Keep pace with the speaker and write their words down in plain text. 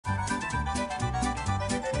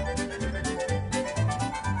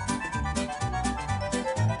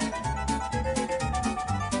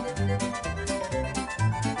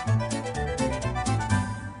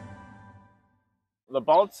The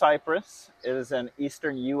bald cypress is an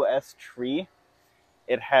eastern U.S. tree.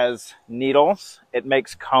 It has needles. It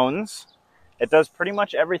makes cones. It does pretty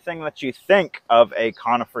much everything that you think of a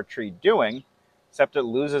conifer tree doing, except it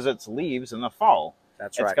loses its leaves in the fall.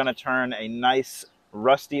 That's right. It's going to turn a nice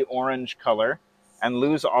rusty orange color and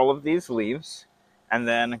lose all of these leaves and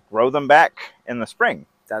then grow them back in the spring.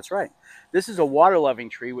 That's right. This is a water-loving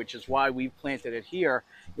tree, which is why we've planted it here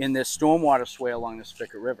in this stormwater swale along the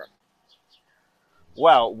Spicket River.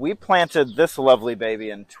 Well, we planted this lovely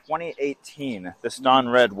baby in 2018, this Dawn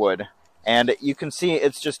Redwood, and you can see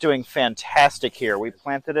it's just doing fantastic here. We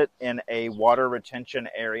planted it in a water retention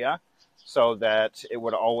area so that it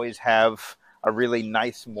would always have a really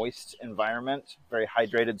nice, moist environment, very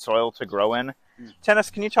hydrated soil to grow in. Tennis,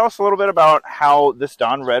 can you tell us a little bit about how this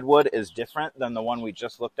Dawn Redwood is different than the one we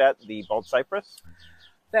just looked at, the Bald Cypress?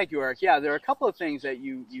 Thank you, Eric. Yeah, there are a couple of things that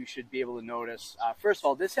you should be able to notice. First of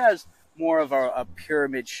all, this has more of a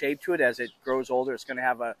pyramid shape to it. As it grows older, it's going to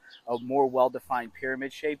have a more well-defined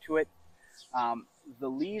pyramid shape to it. The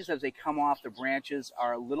leaves, as they come off the branches,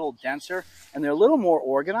 are a little denser, and they're a little more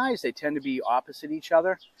organized. They tend to be opposite each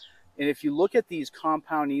other. And if you look at these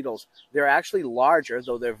compound needles, they're actually larger,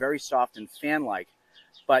 though they're very soft and fan-like,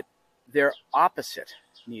 but they're opposite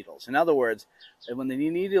needles. In other words, when the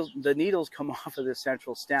needles come off of the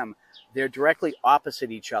central stem, they're directly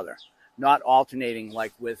opposite each other, not alternating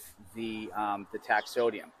like with the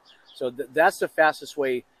taxodium. So that's the fastest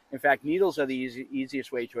way. In fact, needles are the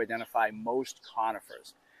easiest way to identify most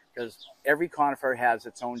conifers, because every conifer has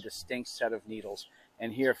its own distinct set of needles.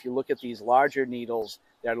 And here, if you look at these larger needles,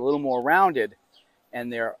 they're a little more rounded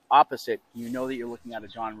and they're opposite, you know that you're looking at a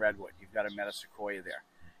Dawn Redwood. You've got a metasequoia there.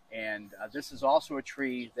 And this is also a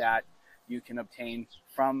tree that you can obtain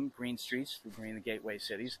from green streets, the green and gateway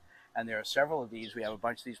cities. And there are several of these. We have a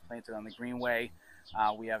bunch of these planted on the Greenway.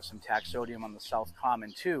 We have some taxodium on the South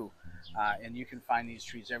Common too. And you can find these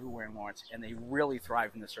trees everywhere in Lawrence, and they really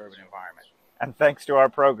thrive in this urban environment. And thanks to our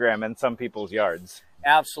program in some people's yards.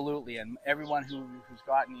 Absolutely, and everyone who's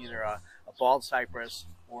gotten either a bald cypress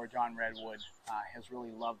or a Dawn Redwood has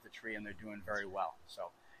really loved the tree, and they're doing very well.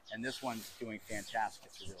 So, and this one's doing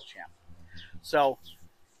fantastic. It's a real champ. So,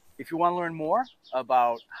 if you want to learn more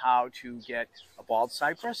about how to get a bald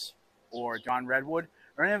cypress or a Dawn Redwood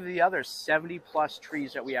or any of the other 70+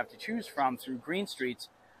 trees that we have to choose from through Green Streets,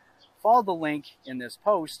 follow the link in this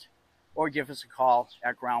post or give us a call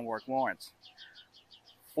at Groundwork Lawrence.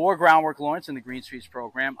 For Groundwork Lawrence and the Green Streets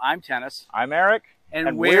program, I'm Tennis. I'm Eric.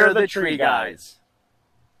 And we're the Tree Guys.